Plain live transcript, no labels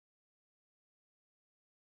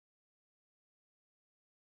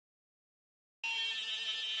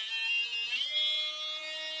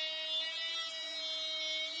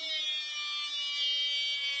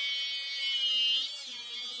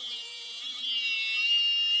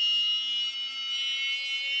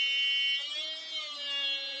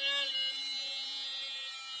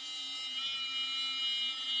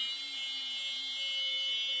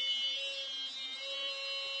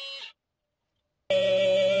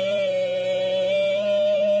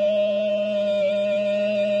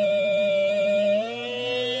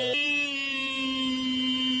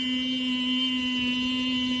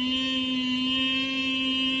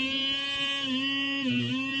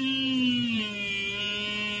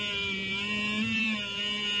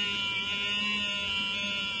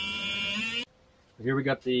Here we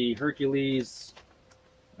got the Hercules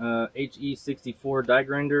HE64 die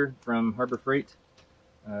grinder from Harbor Freight.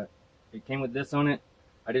 It came with this on it.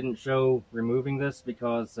 I didn't show removing this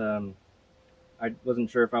because I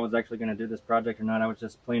wasn't sure if I was actually going to do this project or not. I was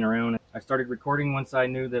just playing around. I started recording once I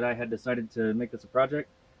knew that I had decided to make this a project,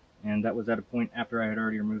 and that was at a point after I had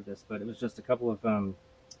already removed this. But it was just a couple of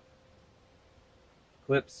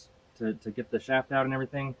clips to get the shaft out and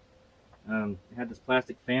everything. It had this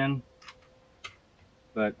plastic fan,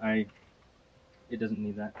 but it doesn't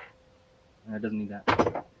need that. It doesn't need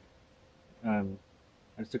that. I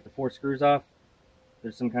just took the 4 screws off.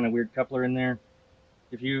 There's some kind of weird coupler in there.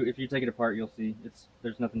 If you take it apart, you'll see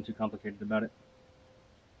there's nothing too complicated about it.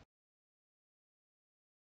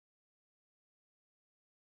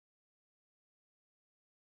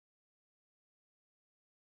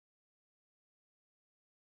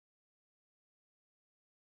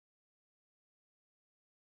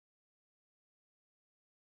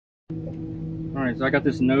 Alright, so I got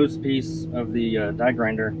this nose piece of the die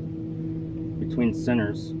grinder between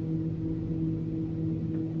centers.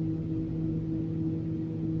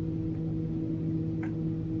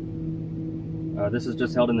 This is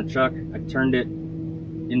just held in the chuck. I turned it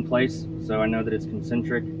in place so I know that it's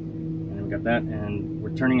concentric, and then we got that, and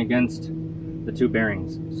we're turning against the 2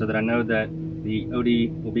 bearings so that I know that the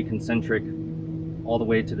OD will be concentric all the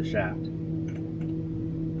way to the shaft.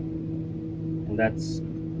 And that's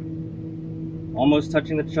almost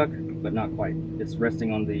touching the chuck, but not quite. It's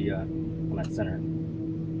resting on the on that center.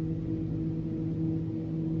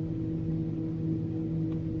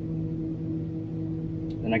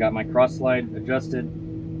 Then I got my cross slide adjusted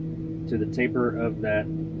to the taper of that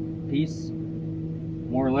piece,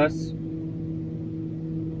 more or less.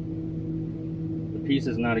 The piece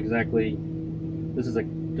is not exactly, this is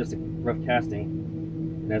just a rough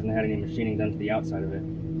casting. It hasn't had any machining done to the outside of it.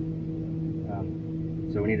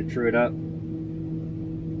 So we need to true it up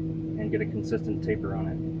and get a consistent taper on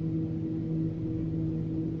it.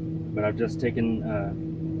 But I've just taken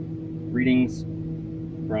readings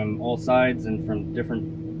from all sides and from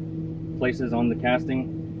different places on the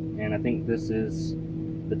casting, and I think this is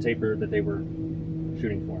the taper that they were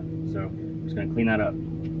shooting for. So I'm just going to clean that up.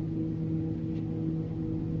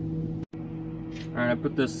 Alright, I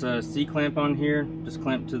put this C-clamp on here, just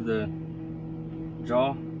clamped to the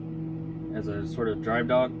jaw as a sort of drive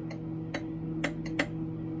dog.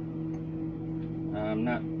 I'm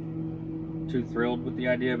not too thrilled with the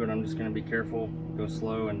idea, but I'm just going to be careful, go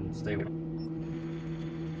slow, and stay with it.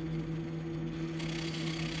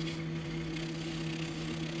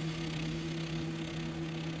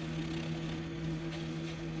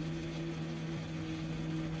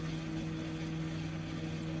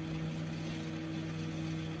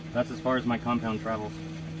 That's as far as my compound travels.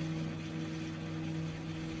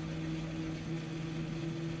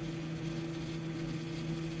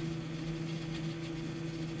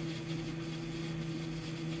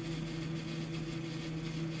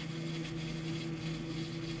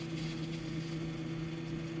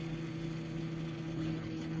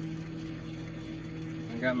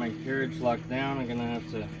 I got my carriage locked down. I'm gonna have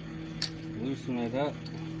to loosen it up.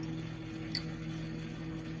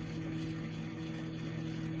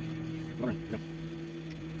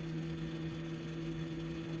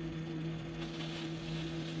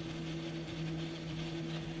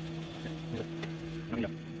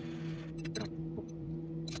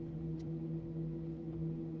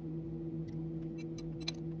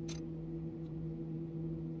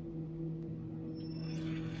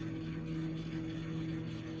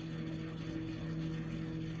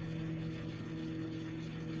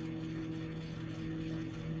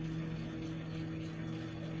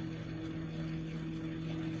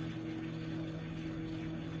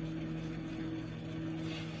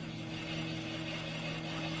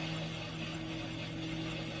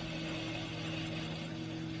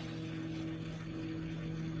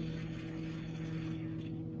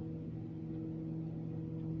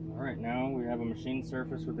 Alright, now we have a machine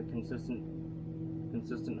surface with a consistent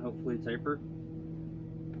hopefully taper.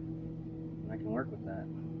 And I can work with that.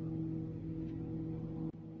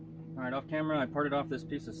 Alright, off camera I parted off this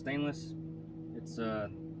piece of stainless. It's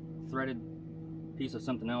a threaded piece of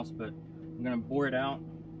something else, but I'm going to bore it out.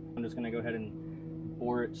 I'm just going to go ahead and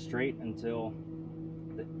bore it straight until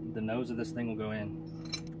the nose of this thing will go in.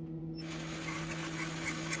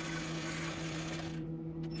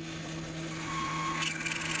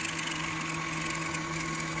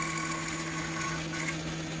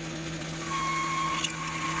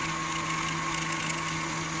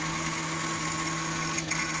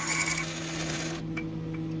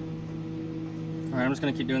 Alright, I'm just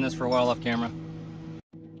going to keep doing this for a while off camera.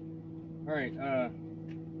 Alright,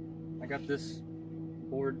 I got this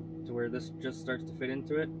board to where this just starts to fit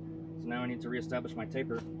into it. So now I need to reestablish my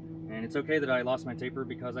taper. And it's okay that I lost my taper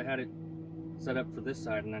because I had it set up for this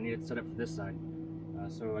side and I need it set up for this side.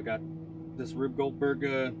 So I got this Rube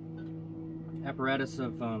Goldberg apparatus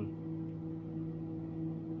of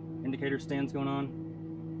indicator stands going on,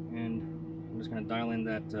 and I'm just going to dial in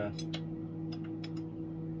that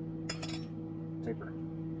taper.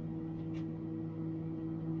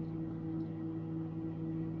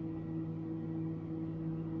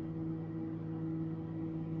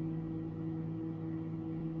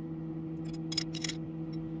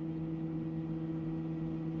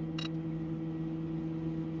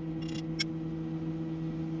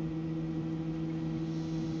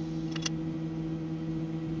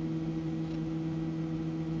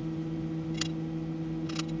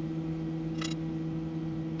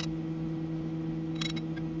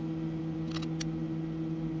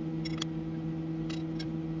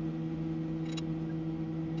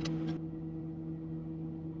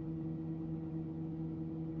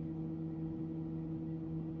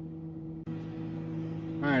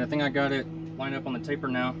 Alright, I think I got it lined up on the taper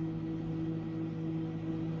now.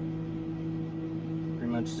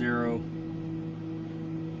 Pretty much zero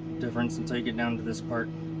difference until you get down to this part.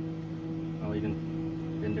 Oh, you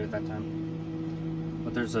didn't do it that time.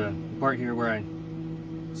 But there's a part here where I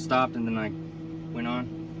stopped and then I went on,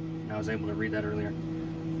 and I was able to read that earlier.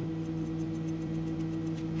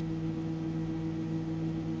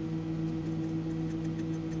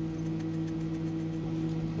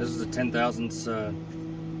 This is a 10,000ths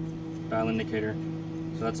dial indicator,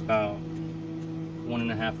 so that's about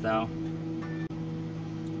 1.5 thou.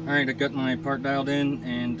 Alright, I got my part dialed in,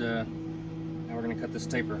 and now we're going to cut this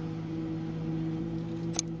taper.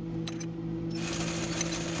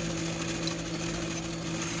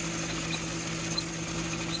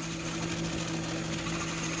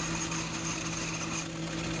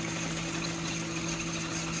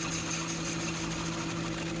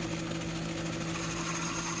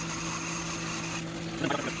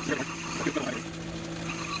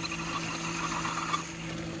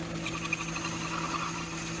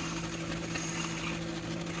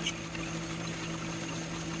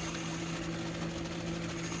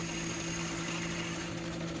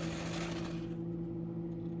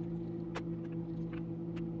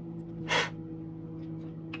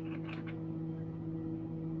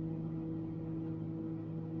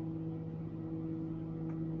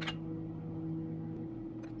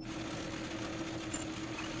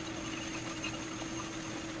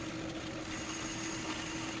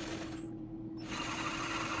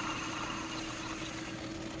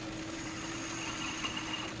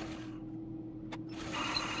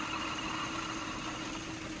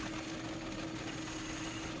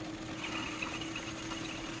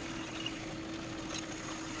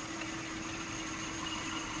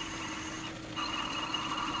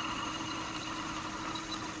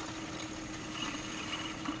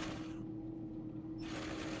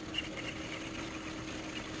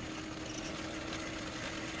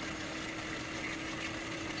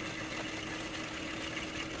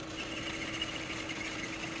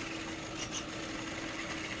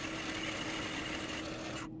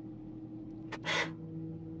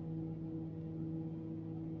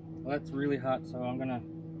 Well, that's really hot, so I'm gonna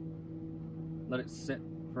let it sit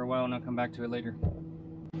for a while and I'll come back to it later.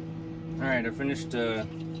 Alright, I finished turning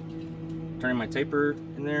my taper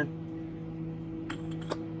in there.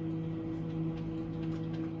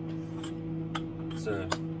 It's a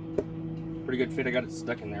pretty good fit. I got it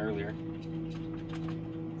stuck in there earlier.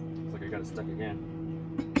 Looks like I got it stuck again.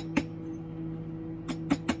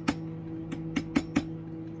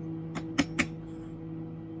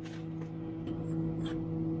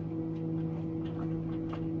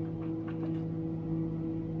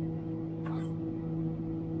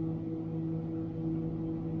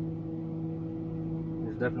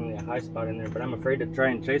 Definitely a high spot in there, but I'm afraid to try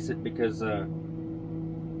and chase it because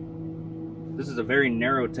this is a very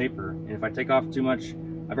narrow taper, and if I take off too much,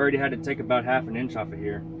 I've already had to take about 1/2 inch off of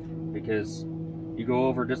here because you go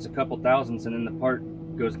over just a couple thousandths and then the part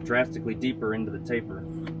goes drastically deeper into the taper.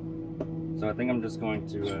 So I think I'm just going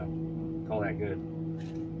to call that good.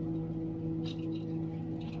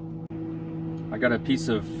 I got a piece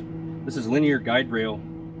of, this is linear guide rail,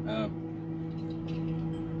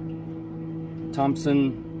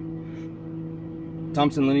 Thompson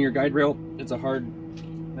linear guide rail. It's a hard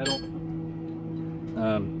metal,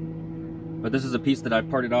 but this is a piece that I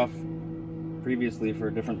parted off previously for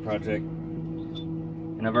a different project,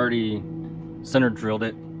 and I've already center drilled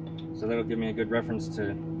it, so that'll give me a good reference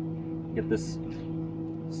to get this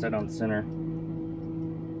set on center.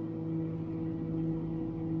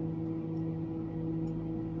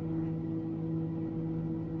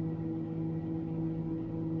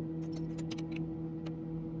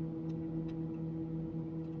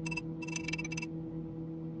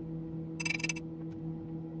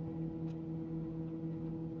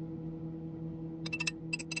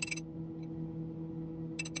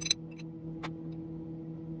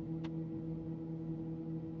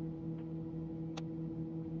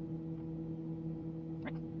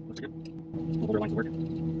 to get the older lines to work.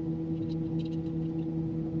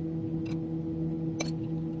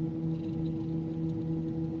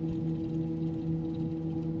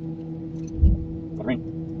 Rain.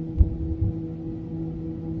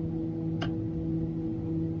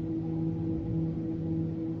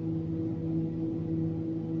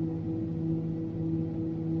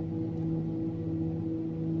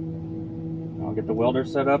 I'll get the welder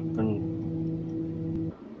set up and...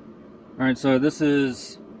 Alright, so this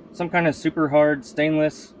is some kind of super hard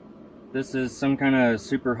stainless. This is some kind of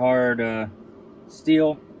super hard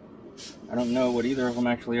steel. I don't know what either of them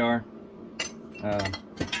actually are.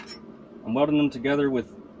 I'm welding them together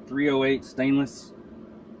with 308 stainless.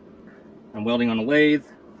 I'm welding on a lathe,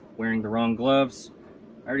 wearing the wrong gloves.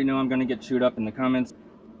 I already know I'm going to get chewed up in the comments.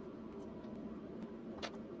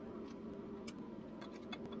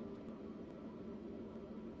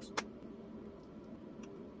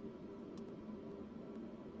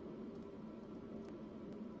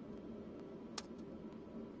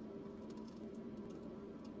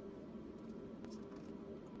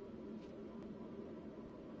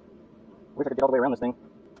 Wish I could get all the way around this thing,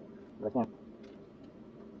 but I can't.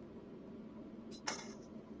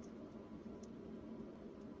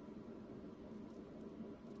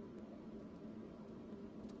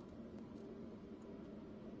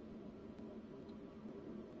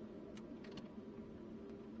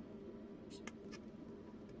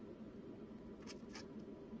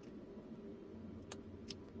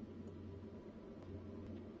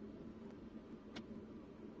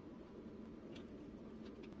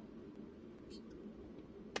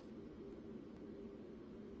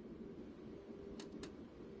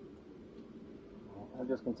 I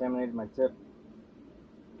just contaminated my tip.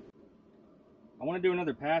 I want to do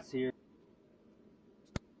another pass here.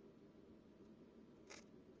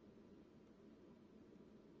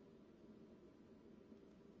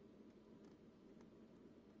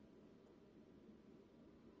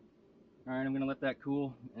 Alright, I'm going to let that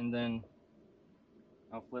cool and then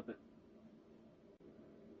I'll flip it.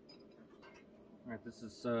 Alright, this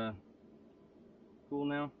is cool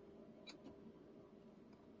now.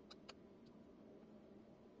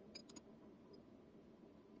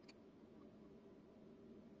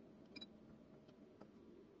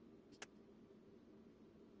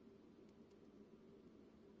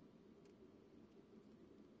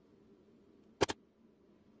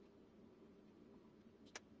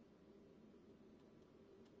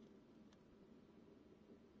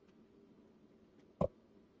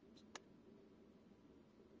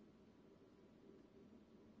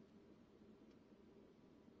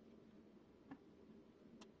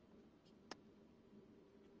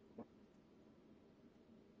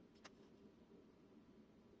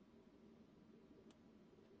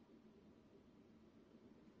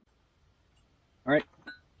 Alright,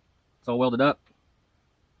 it's all welded up.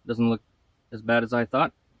 Doesn't look as bad as I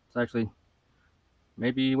thought. It's actually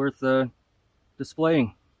maybe worth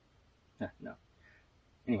displaying. No.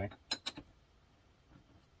 Anyway,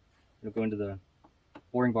 it'll go into the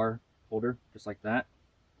boring bar holder just like that.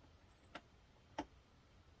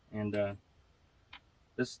 And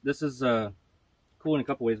this is cool in a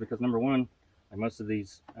couple ways because number one, like most of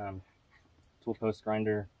these tool post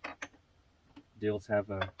grinder deals have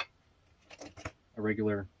a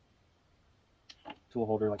regular tool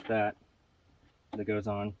holder like that goes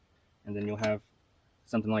on, and then you'll have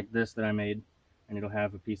something like this that I made, and it'll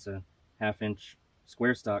have a piece of 1/2 inch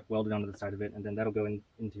square stock welded onto the side of it, and then that'll go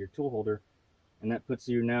into your tool holder, and that puts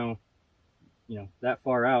you now, you know, that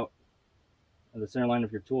far out of the center line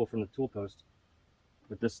of your tool from the tool post.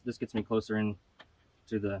 But this gets me closer in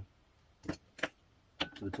to the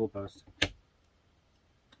tool post,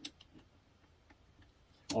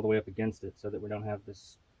 all the way up against it, so that we don't have the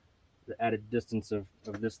added distance of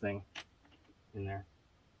this thing in there.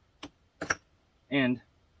 And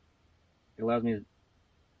it allows me to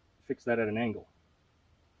fix that at an angle.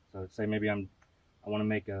 So say maybe I want to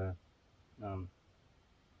make a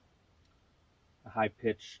high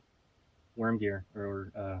pitch worm gear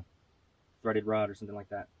or threaded rod or something like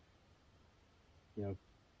that. You know,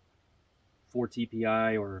 4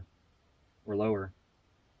 TPI or lower.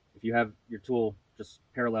 If you have your tool just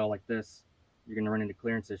parallel like this, you're going to run into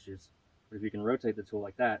clearance issues. But if you can rotate the tool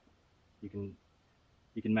like that, you can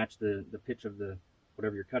match the pitch of the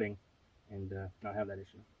whatever you're cutting and not have that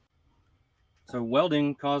issue. So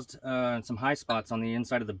welding caused some high spots on the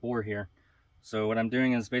inside of the bore here. So what I'm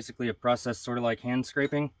doing is basically a process sort of like hand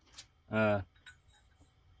scraping. I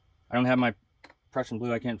don't have my Prussian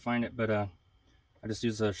blue, I can't find it, but I just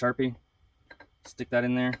use a Sharpie, stick that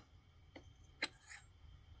in there.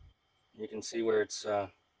 You can see where it's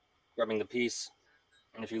rubbing the piece,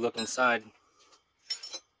 And if you look inside,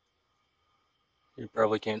 you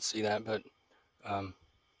probably can't see that, but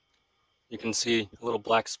you can see a little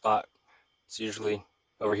black spot. It's usually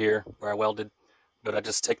over here where I welded, but I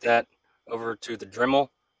just take that over to the Dremel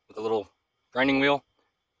with a little grinding wheel,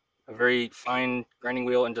 a very fine grinding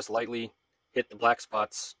wheel, and just lightly hit the black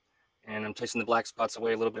spots. And I'm chasing the black spots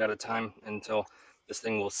away a little bit at a time until this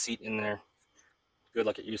thing will seat in there good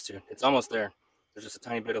like it used to. It's almost there. There's just a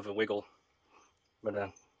tiny bit of a wiggle, but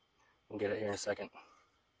we'll get it here in a second.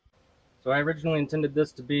 So I originally intended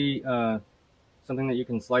this to be something that you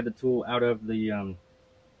can slide the tool out of the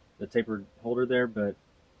tapered holder there, but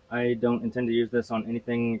I don't intend to use this on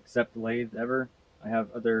anything except lathe ever. I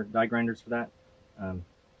have other die grinders for that.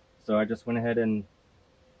 So I just went ahead and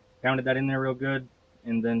pounded that in there real good,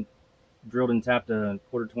 and then drilled and tapped a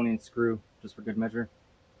 1/4 20-inch screw just for good measure.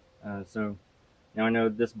 So now I know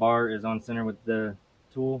this bar is on center with the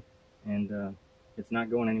tool, and it's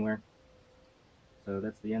not going anywhere. So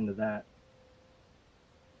that's the end of that.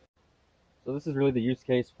 So this is really the use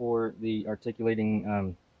case for the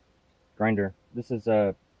articulating grinder. This is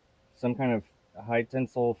some kind of high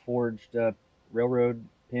tensile forged railroad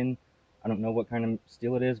pin. I don't know what kind of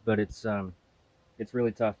steel it is, but it's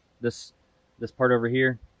really tough. This part over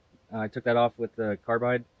here, I took that off with the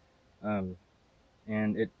carbide, and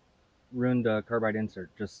it ruined a carbide insert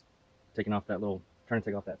just taking off that little, trying to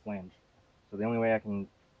take off that flange. So the only way I can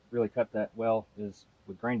really cut that well is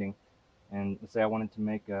with grinding. And let's say I wanted to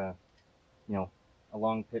make a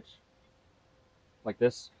long pitch like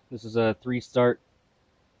this. This is a 3-start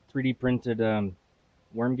 3D printed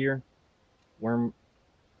worm gear,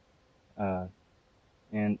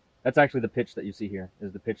 and that's actually the pitch that you see here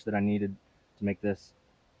is the pitch that I needed to make this.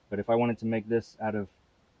 But if I wanted to make this out of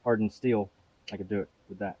hardened steel, I could do it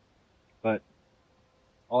with that. But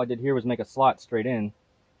all I did here was make a slot straight in.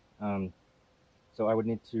 So I would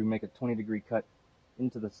need to make a 20-degree cut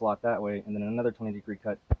into the slot that way, and then another 20-degree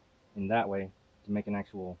cut in that way to make an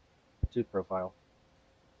actual tooth profile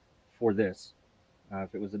for this.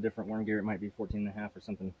 If it was a different worm gear, it might be 14.5 or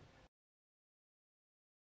something.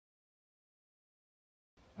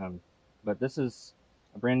 But this is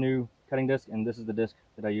a brand new cutting disc, and this is the disc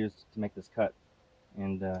that I used to make this cut.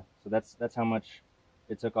 And so that's how much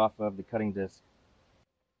it took off of the cutting disc.